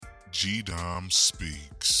G-Dom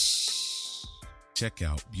Speaks. Check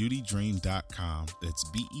out beautydream.com. That's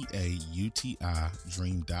BEAUTI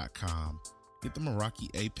dream.com. Get the Meraki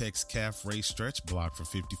Apex Calf Raise Stretch Block for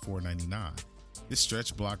 $54.99. This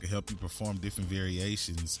stretch block will help you perform different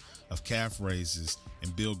variations of calf raises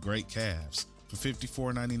and build great calves. For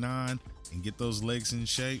 $54.99 and get those legs in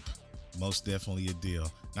shape, most definitely a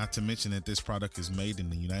deal. Not to mention that this product is made in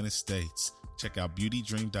the United States. Check out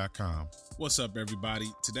beautydream.com. What's up,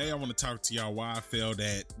 everybody? Today I want to talk to y'all why I failed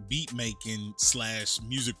at beat making /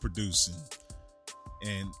 music producing.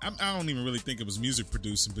 And I don't even really think it was music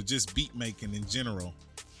producing, but just beat making in general.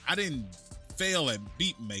 I didn't fail at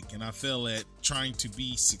beat making. I failed at trying to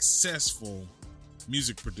be successful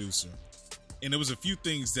music producer. And there was a few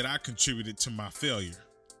things that I contributed to my failure.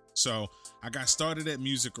 So I got started at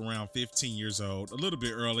music around 15 years old, a little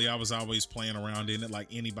bit early. I was always playing around in it like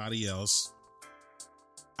anybody else.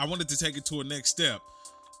 I wanted to take it to a next step.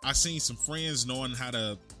 I seen some friends knowing how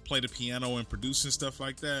to play the piano and produce and stuff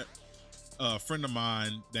like that. A friend of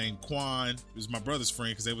mine named Quan, was my brother's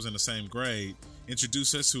friend because they was in the same grade,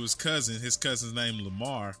 introduced us to his cousin. His cousin's named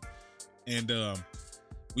Lamar. And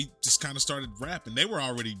we just kind of started rapping. They were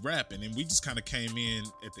already rapping, and we just kind of came in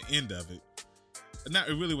at the end of it.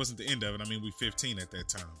 It really wasn't the end of it. I mean, we 15 at that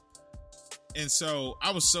time. And so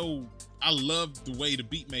I loved the way the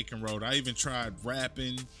beat making rolled. I even tried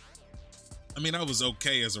rapping. I mean, I was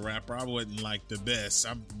okay as a rapper. I wasn't like the best.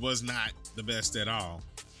 I was not the best at all.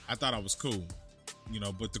 I thought I was cool,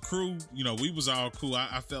 but the crew, we was all cool.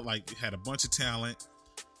 I felt like it had a bunch of talent.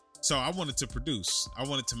 So I wanted to produce. I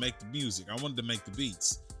wanted to make the music. I wanted to make the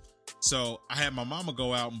beats. So I had my mama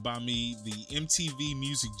go out and buy me the MTV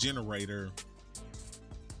Music Generator.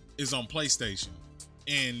 Is on PlayStation.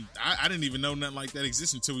 And I didn't even know nothing like that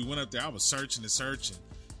existed until we went up there. I was searching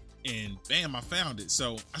and bam, I found it.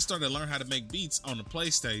 So I started to learn how to make beats on the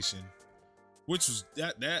PlayStation, which was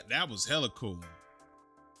that was hella cool.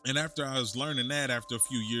 And after I was learning that, after a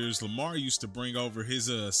few years, Lamar used to bring over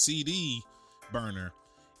his CD burner,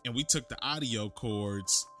 and we took the audio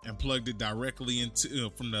cords and plugged it directly into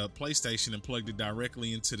from the PlayStation and plugged it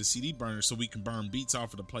directly into the CD burner so we can burn beats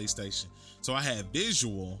off of the PlayStation. So I had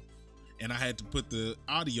visual, and I had to put the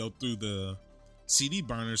audio through the CD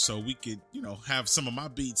burner so we could, have some of my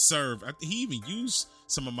beats served. He even used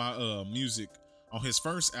some of my music on his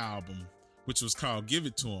first album, which was called Give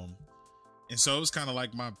It To Him. And so it was kind of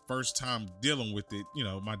like my first time dealing with it,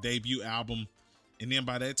 my debut album. And then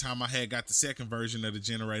by that time I had got the second version of the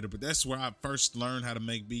generator, but that's where I first learned how to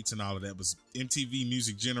make beats and all of that was MTV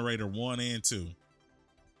Music Generator 1 and 2.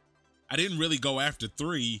 I didn't really go after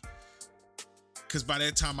 3 because by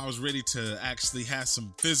that time I was ready to actually have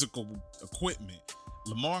some physical equipment.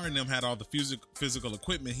 Lamar and them had all the physical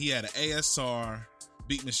equipment. He had an ASR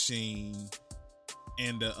beat machine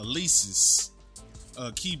and a Alesis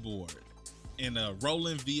keyboard and a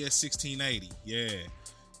Roland VS1680. Yeah.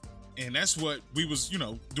 And that's what we was,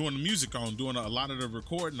 doing the music on, doing a lot of the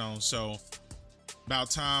recording on. So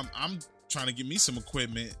about time I'm trying to get me some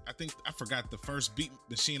equipment. I think I forgot the first beat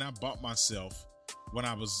machine I bought myself when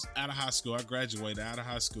I was out of high school. I graduated out of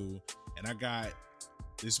high school and I got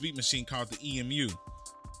this beat machine called the EMU.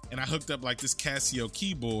 And I hooked up like this Casio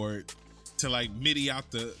keyboard to like MIDI out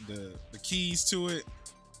the keys to it.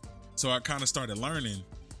 So I kind of started learning.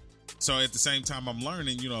 So at the same time I'm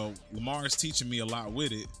learning, Lamar is teaching me a lot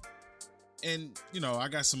with it. And, I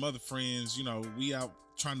got some other friends, we out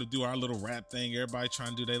trying to do our little rap thing. Everybody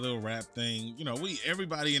trying to do their little rap thing.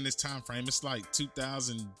 Everybody in this time frame, it's like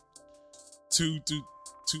 2002 to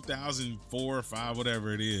 2004 or 5,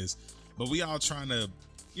 whatever it is. But we all trying to,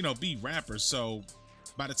 be rappers. So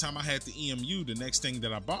by the time I had the EMU, the next thing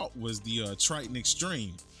that I bought was the Triton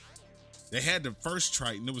Extreme. They had the first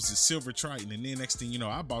Triton. It was the silver Triton. And then next thing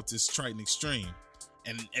I bought this Triton Extreme.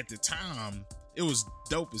 And at the time, it was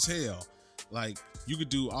dope as hell. Like, you could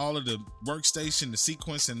do all of the workstation, the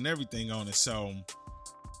sequencing, and everything on it. So,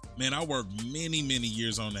 man, I worked many, many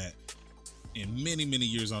years on that. And many, many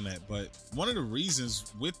years on that. But one of the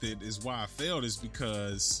reasons with it is why I failed is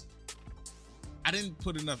because I didn't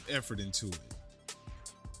put enough effort into it.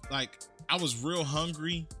 Like, I was real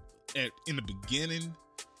hungry in the beginning.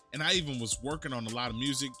 And I even was working on a lot of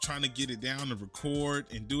music, trying to get it down to record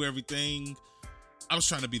and do everything. I was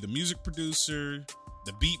trying to be the music producer,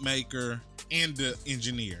 the beat maker, and the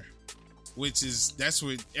engineer, that's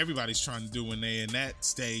what everybody's trying to do when they're in that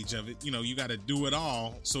stage of it. You got to do it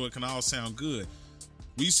all so it can all sound good.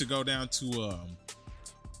 We used to go down to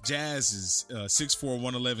Jazz's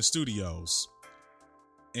 64111 Studios.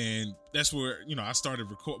 And that's where, I started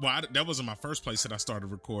recording. Well, that wasn't my first place that I started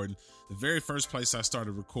recording. The very first place I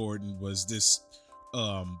started recording was this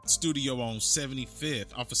studio on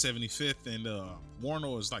 75th, off of 75th, and Warner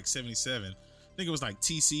was like 77. I think it was like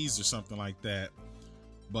TC's or something like that.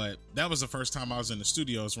 But that was the first time I was in the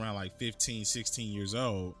studio. I was around like 15, 16 years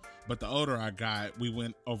old. But the older I got, we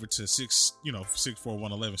went over to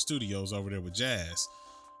 64111 Studios over there with Jazz.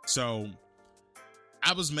 So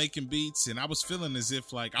I was making beats and I was feeling as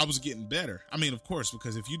if like I was getting better. I mean, of course,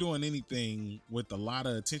 because if you're doing anything with a lot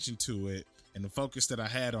of attention to it and the focus that I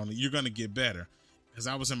had on it, you're going to get better. Because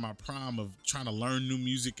I was in my prime of trying to learn new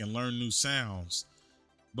music and learn new sounds.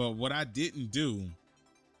 But what I didn't do,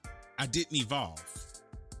 I didn't evolve.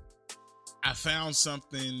 I found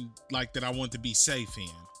something like that I want to be safe in,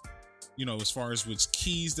 you know, as far as which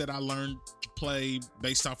keys that I learned to play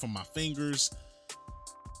based off of my fingers.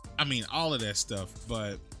 I mean, all of that stuff,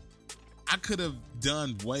 but I could have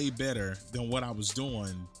done way better than what I was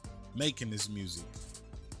doing making this music.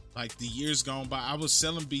 Like the years gone by, I was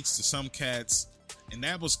selling beats to some cats and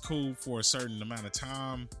that was cool for a certain amount of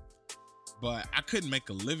time, but I couldn't make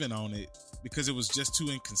a living on it because it was just too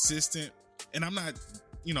inconsistent. And I'm not,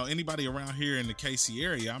 you know, anybody around here in the KC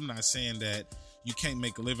area, I'm not saying that you can't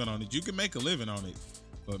make a living on it. You can make a living on it,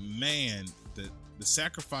 but man, the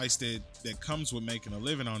sacrifice that comes with making a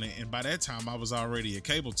living on it. And by that time I was already a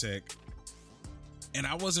cable tech and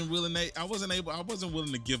I wasn't willing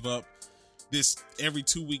to give up this every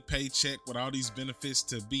 2-week paycheck with all these benefits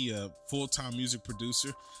to be a full-time music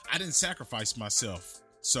producer. I didn't sacrifice myself.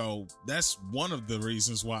 So that's one of the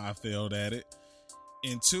reasons why I failed at it.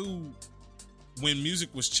 And two, when music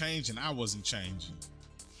was changing, I wasn't changing.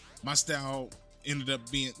 My style ended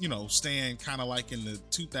up being, you know, staying kind of like in the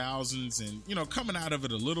 2000s and, you know, coming out of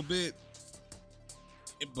it a little bit.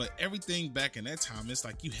 But everything back in that time, it's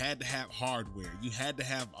like you had to have hardware. You had to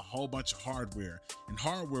have a whole bunch of hardware. And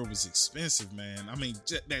hardware was expensive, man. I mean,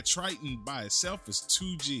 that Triton by itself was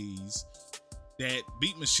 2 G's. That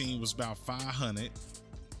Beat Machine was about 500.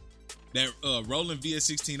 That Roland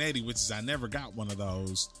VS1680, which is I never got one of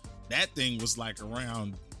those. That thing was like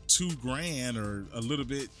around $2,000 or a little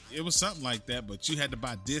bit. It was something like that, but you had to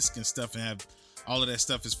buy discs and stuff and have all of that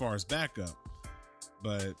stuff as far as backup.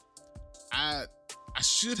 But I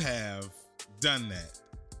should have done that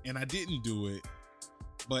and I didn't do it.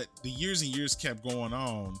 But the years and years kept going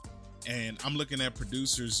on and I'm looking at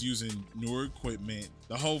producers using newer equipment.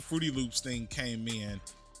 The whole Fruity Loops thing came in,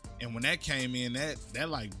 and when that came in, that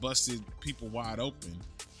like busted people wide open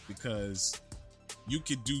because you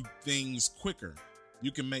could do things quicker.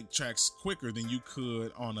 You can make tracks quicker than you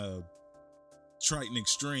could on a Triton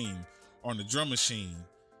Extreme or on a drum machine.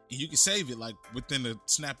 And you can save it like within the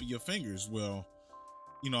snap of your fingers. Well,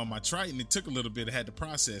 you know, on my Triton, it took a little bit. I had to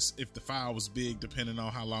process if the file was big, depending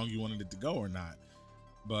on how long you wanted it to go or not.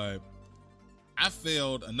 But I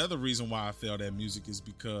failed. Another reason why I failed at music is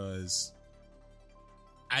because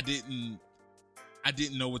I didn't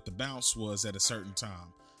know what the bounce was at a certain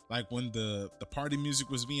time. Like when the party music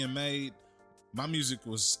was being made, my music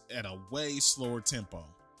was at a way slower tempo.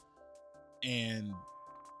 And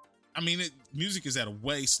I mean, music is at a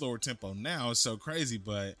way slower tempo now. It's so crazy,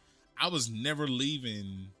 but I was never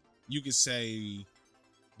leaving. You could say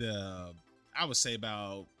I would say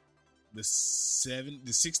about the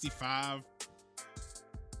 65.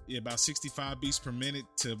 Yeah, about 65 beats per minute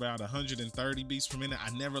to about 130 beats per minute.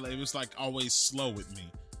 It was like always slow with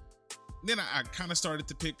me. Then I kind of started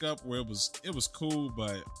to pick up where it was cool,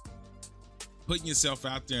 but putting yourself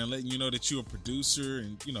out there and letting you know that you're a producer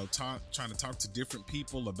and, you know, trying to talk to different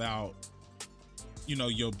people about, you know,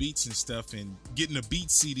 your beats and stuff, and getting a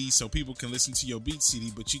beat CD so people can listen to your beat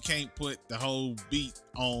CD, but you can't put the whole beat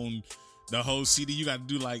on the whole CD. You got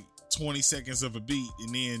to do like 20 seconds of a beat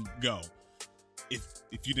and then go.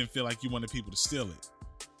 If you didn't feel like you wanted people to steal it.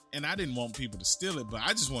 And I didn't want people to steal it, but I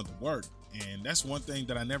just wanted to work. And that's one thing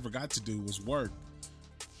that I never got to do was work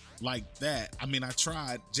like that. I mean, I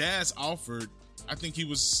tried. Jazz offered, I think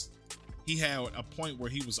he had a point where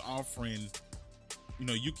he was offering, you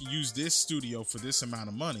know, you can use this studio for this amount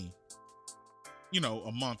of money, you know,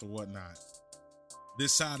 a month or whatnot.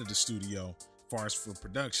 This side of the studio, as far as for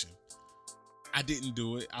production. I didn't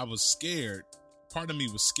do it. I was scared. Part of me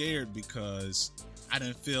was scared because I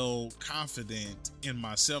didn't feel confident in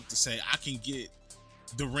myself to say I can get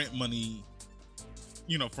the rent money,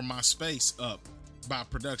 you know, from my space up by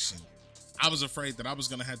production. I was afraid that I was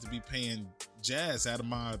going to have to be paying Jazz out of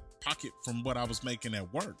my pocket from what I was making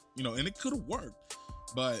at work, you know, and it could have worked,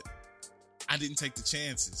 but I didn't take the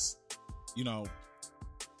chances. You know,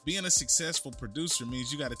 being a successful producer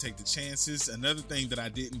means you got to take the chances. Another thing that I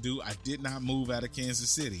didn't do, I did not move out of Kansas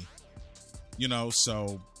City. You know,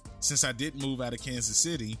 so since I didn't move out of Kansas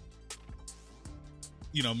City,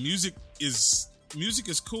 you know, music is music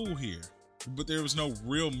is cool here, but there was no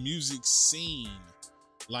real music scene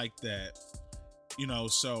like that,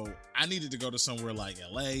 so I needed to go to somewhere like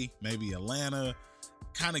LA, maybe Atlanta,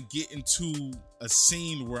 kind of get into a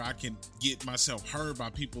scene where I can get myself heard by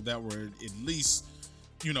people that were at least,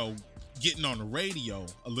 getting on the radio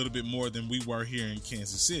a little bit more than we were here in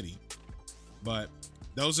Kansas City. But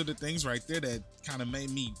those are the things right there that kind of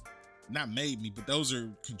but those are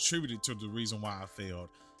contributed to the reason why I failed.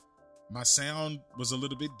 My sound was a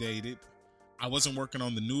little bit dated. I wasn't working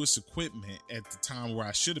on the newest equipment at the time where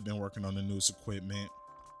I should have been working on the newest equipment.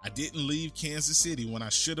 I didn't leave Kansas City when I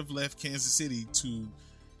should have left Kansas City to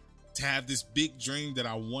have this big dream that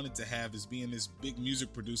I wanted to have, as being this big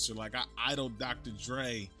music producer. Like, I idoled Dr.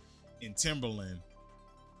 Dre and Timberland,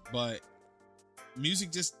 but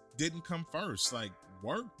music just didn't come first. Like,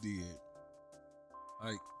 work did.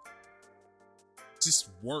 Like, just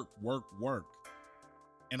work.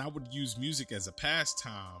 And I would use music as a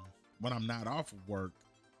pastime when I'm not off of work.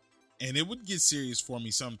 And it would get serious for me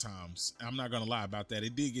sometimes. I'm not going to lie about that.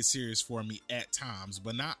 It did get serious for me at times,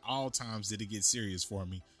 but not all times did it get serious for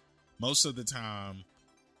me. Most of the time,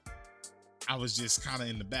 I was just kind of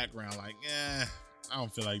in the background like, I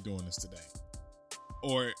don't feel like doing this today.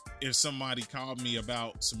 Or if somebody called me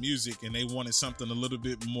about some music and they wanted something a little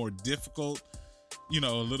bit more difficult, they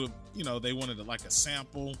wanted like a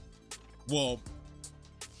sample. Well,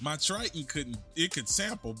 my Triton could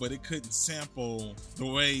sample, but it couldn't sample the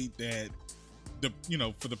way that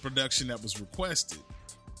for the production that was requested.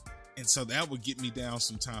 And so that would get me down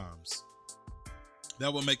sometimes.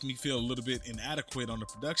 That would make me feel a little bit inadequate on the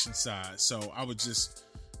production side. So I would just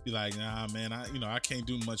be like, nah, man, I can't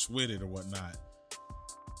do much with it or whatnot.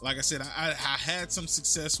 Like I said, I had some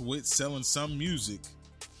success with selling some music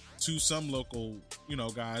to some local,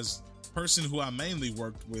 guys. Person who I mainly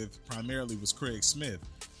worked with primarily was Craig Smith.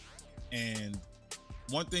 And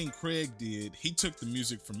one thing Craig did, he took the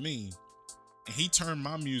music from me and he turned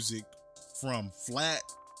my music from flat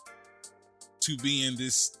to being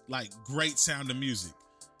this like great sound of music.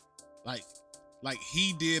 Like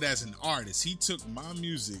he did as an artist. He took my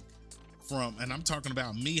music from, and I'm talking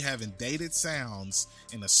about me having dated sounds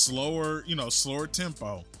in a slower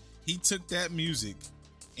tempo. He took that music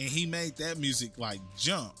and he made that music like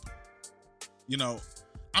jump.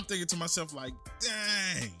 I'm thinking to myself like,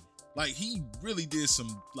 dang, like he really did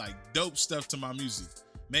some like dope stuff to my music.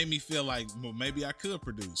 Made me feel like, well, maybe I could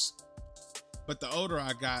produce. But the older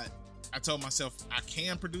I got, I told myself I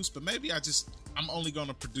can produce, but maybe I'm only going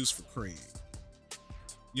to produce for Craig.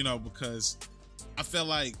 Because I felt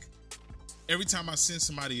like every time I send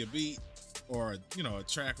somebody a beat or, a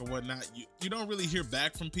track or whatnot, you don't really hear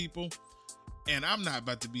back from people. And I'm not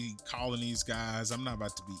about to be calling these guys. I'm not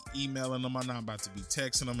about to be emailing them. I'm not about to be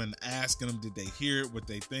texting them and asking them, did they hear it, what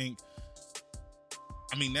they think?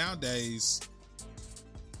 I mean, nowadays,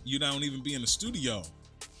 you don't even be in the studio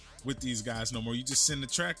with these guys no more. You just send the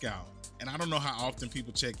track out. And I don't know how often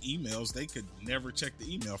people check emails. They could never check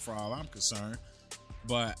the email for all I'm concerned.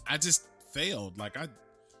 But I just failed. Like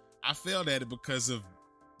I failed at it because of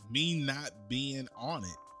me not being on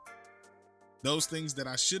it. Those things that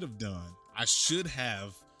I should have done. I should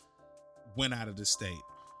have went out of the state.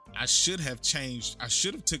 I should have changed. I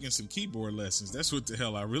should have taken some keyboard lessons. That's what the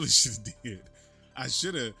hell I really should have did. I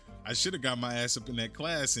should have got my ass up in that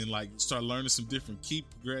class and like start learning some different key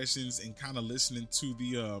progressions and kind of listening to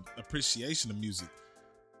the appreciation of music.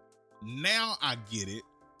 Now I get it.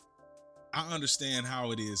 I understand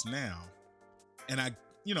how it is now. And and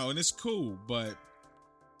it's cool, but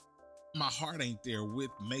my heart ain't there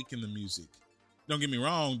with making the music. Don't get me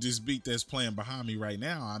wrong, this beat that's playing behind me right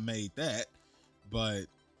now, I made that, but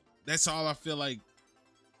that's all I feel like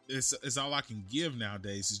it's all I can give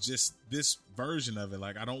nowadays is just this version of it.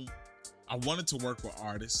 Like I wanted to work with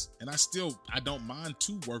artists, and I don't mind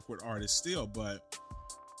to work with artists still, but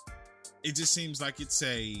it just seems like it's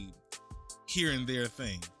a here and there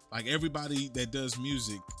thing. Like everybody that does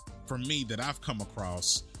music for me that I've come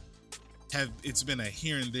across it's been a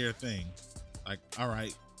here and there thing. Like, all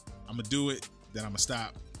right, I'm gonna do it, then I'm gonna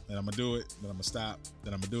stop, then I'm gonna do it, then I'm gonna stop,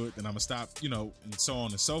 then I'm gonna do it, then I'm gonna stop, and so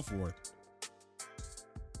on and so forth.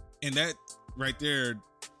 And that right there,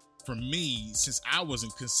 for me, since I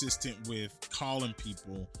wasn't consistent with calling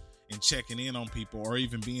people and checking in on people or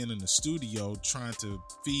even being in the studio trying to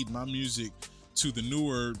feed my music to the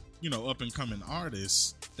newer, up and coming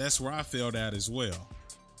artists, that's where I failed at as well.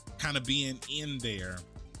 Kind of being in there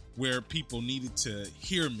where people needed to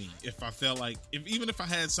hear me. If I felt like, even if I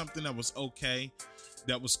had something that was okay,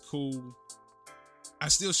 that was cool, I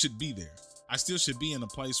still should be there. I still should be in a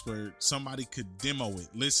place where somebody could demo it,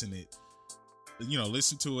 listen it,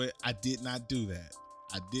 listen to it. I did not do that.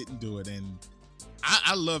 I didn't do it. And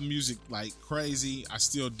I love music like crazy. I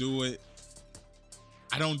still do it.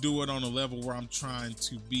 I don't do it on a level where I'm trying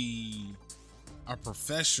to be a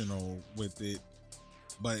professional with it.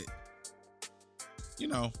 But,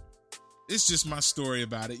 it's just my story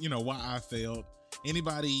about it, why I failed.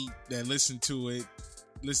 Anybody that listen to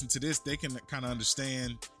this, they can kind of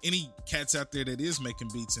understand. Any cats out there that is making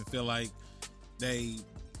beats and feel like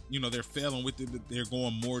they're failing with it, but they're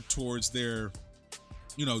going more towards their,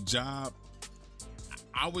 job.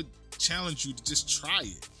 I would challenge you to just try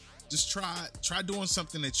it. Just try doing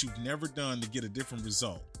something that you've never done to get a different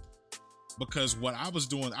result. Because what I was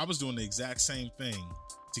doing the exact same thing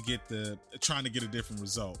trying to get a different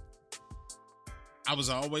result. I was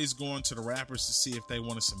always going to the rappers to see if they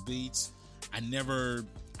wanted some beats. I never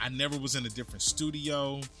was in a different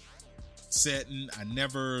studio setting.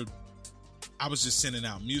 I was just sending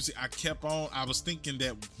out music. I was thinking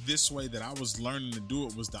that this way that I was learning to do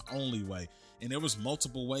it was the only way. And there was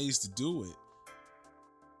multiple ways to do it.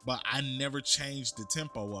 But I never changed the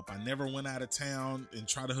tempo up. I never went out of town and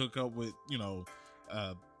tried to hook up with,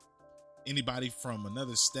 anybody from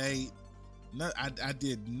another state. I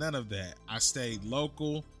did none of that. I stayed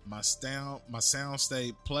local. My sound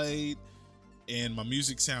stayed played, and my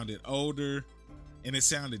music sounded older, and it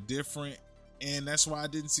sounded different. And that's why I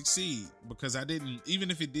didn't succeed, because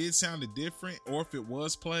even if it did sound different, or if it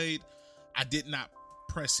was played, I did not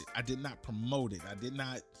press it. I did not promote it. I did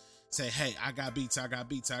not say, hey, I got beats. I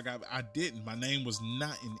didn't. My name was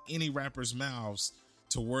not in any rapper's mouths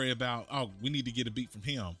to worry about, oh, we need to get a beat from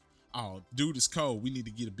him. Oh, dude is cold. We need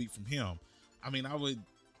to get a beat from him. I mean,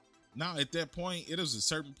 at that point, it was a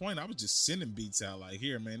certain point, I was just sending beats out like,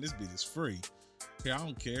 here, man, this beat is free. Here, I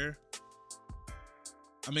don't care.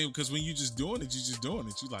 I mean, because when you just doing it,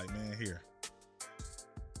 you like, man, here.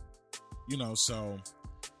 So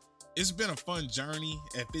it's been a fun journey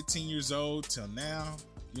at 15 years old till now.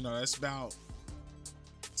 That's about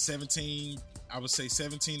 17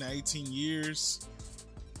 to 18 years.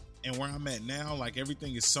 And where I'm at now, like,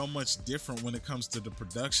 everything is so much different when it comes to the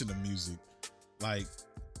production of music. Like,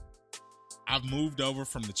 I've moved over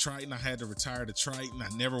from the Triton. I had to retire the Triton.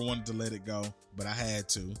 I never wanted to let it go, but I had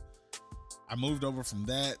to. I moved over from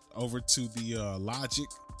that over to the Logic,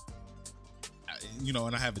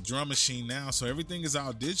 and I have a drum machine now. So everything is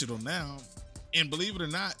all digital now. And believe it or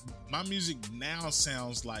not, my music now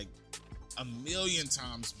sounds like a million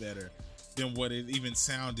times better than what it even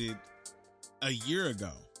sounded a year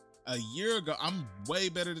ago. I'm way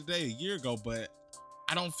better today a year ago, but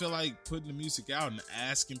I don't feel like putting the music out and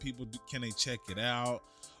asking people, can they check it out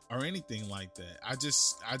or anything like that. I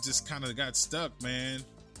just kind of got stuck, man.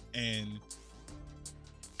 And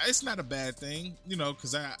it's not a bad thing,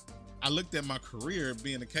 because I looked at my career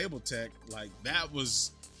being a cable tech, like that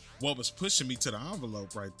was what was pushing me to the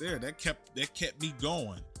envelope right there. That kept me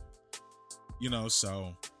going,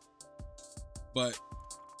 so, but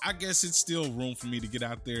I guess it's still room for me to get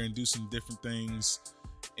out there and do some different things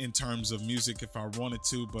in terms of music if I wanted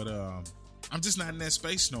to, but I'm just not in that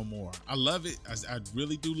space no more. I love it. I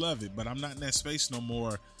really do love it, but I'm not in that space no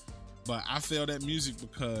more. But I failed at music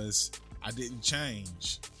because I didn't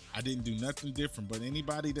change. I didn't do nothing different. But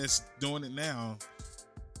anybody that's doing it now,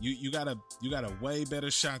 you got a way better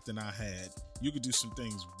shot than I had. You could do some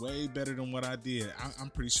things way better than what I did. I'm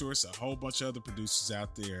pretty sure it's a whole bunch of other producers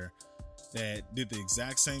out there that did the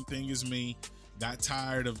exact same thing as me, got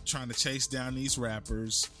tired of trying to chase down these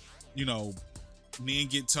rappers, then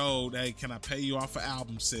get told, hey, can I pay you off of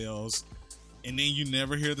album sales? And then you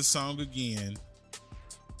never hear the song again.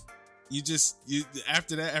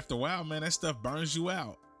 After a while, man, that stuff burns you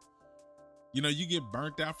out. You get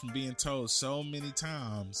burnt out from being told so many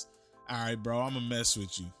times, all right, bro, I'm gonna mess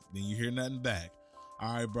with you. Then you hear nothing back.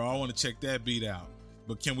 All right, bro, I want to check that beat out,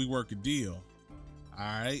 but can we work a deal? All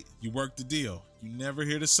right, you work the deal. You never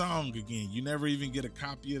hear the song again. You never even get a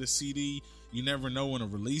copy of the CD. You never know when a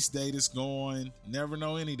release date is going. Never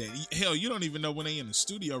know any day. Hell, you don't even know when they in the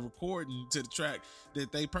studio recording to the track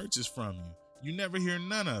that they purchased from you. You never hear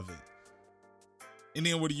none of it. And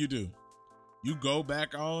then what do? You go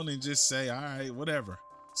back on and just say, all right, whatever.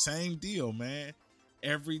 Same deal, man.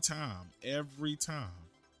 Every time.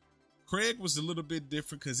 Craig was a little bit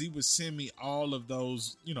different because he would send me all of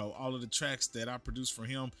those, all of the tracks that I produced for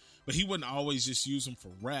him. But he wouldn't always just use them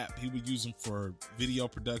for rap. He would use them for video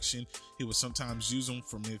production. He would sometimes use them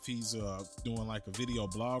from if he's doing like a video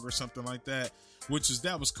blog or something like that,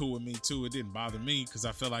 that was cool with me too. It didn't bother me because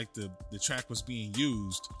I felt like the track was being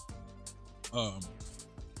used.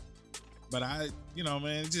 But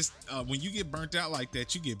man, just when you get burnt out like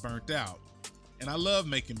that, you get burnt out. And I love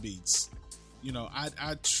making beats. You know,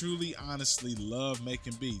 I truly, honestly love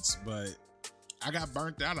making beats, but I got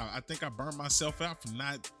burnt out. I think I burnt myself out from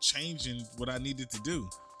not changing what I needed to do.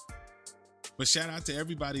 But shout out to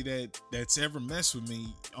everybody that's ever messed with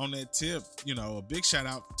me on that tip. You know, a big shout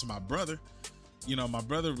out to my brother. You know, my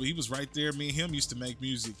brother, he was right there. Me and him used to make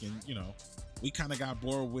music, and, you know, we kind of got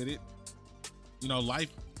bored with it. You know, life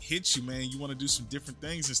hits you, man. You want to do some different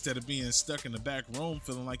things instead of being stuck in the back room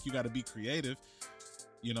feeling like you got to be creative.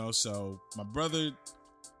 You know, so my brother,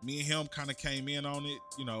 me and him kind of came in on it.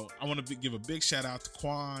 You know, I want to give a big shout out to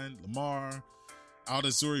Quan, Lamar, all the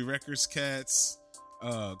Zuri Records cats,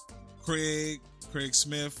 Craig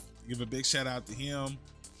Smith. Give a big shout out to him.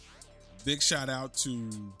 Big shout out to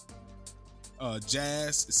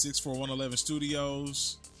Jazz 64111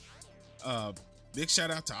 Studios. Big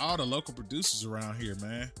shout out to all the local producers around here,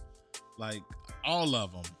 man. Like, all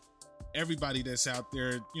of them. Everybody that's out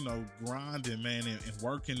there, you know, grinding, man, and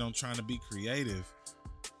working on trying to be creative.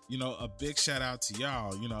 You know, a big shout out to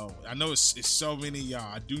y'all. You know, I know it's so many of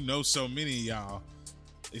y'all. I do know so many of y'all.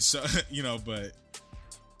 It's so, you know, but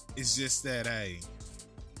it's just that, hey,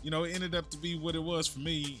 you know, it ended up to be what it was for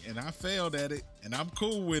me, and I failed at it, and I'm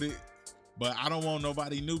cool with it. But I don't want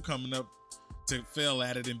nobody new coming up to fail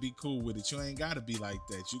at it and be cool with it. You ain't got to be like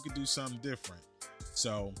that. You can do something different.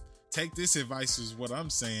 So take this advice is what I'm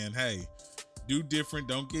saying. Hey, do different.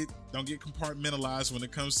 Don't get compartmentalized when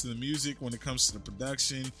it comes to the music, when it comes to the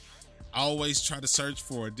production. Always try to search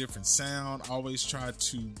for a different sound. Always try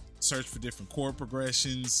to search for different chord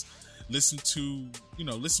progressions. Listen to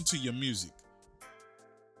your music.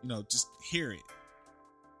 You know, just hear it.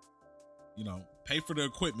 You know, pay for the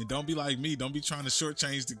equipment. Don't be like me. Don't be trying to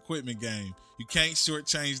shortchange the equipment game. You can't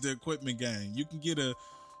shortchange the equipment game. You can get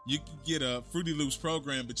a Fruity Loops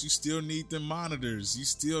program, but you still need them monitors. You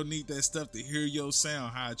still need that stuff to hear your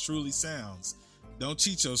sound, how it truly sounds. Don't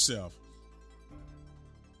cheat yourself.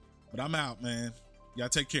 But I'm out, man. Y'all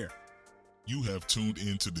take care. You have tuned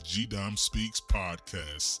into the G Dime Speaks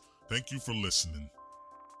podcast. Thank you for listening.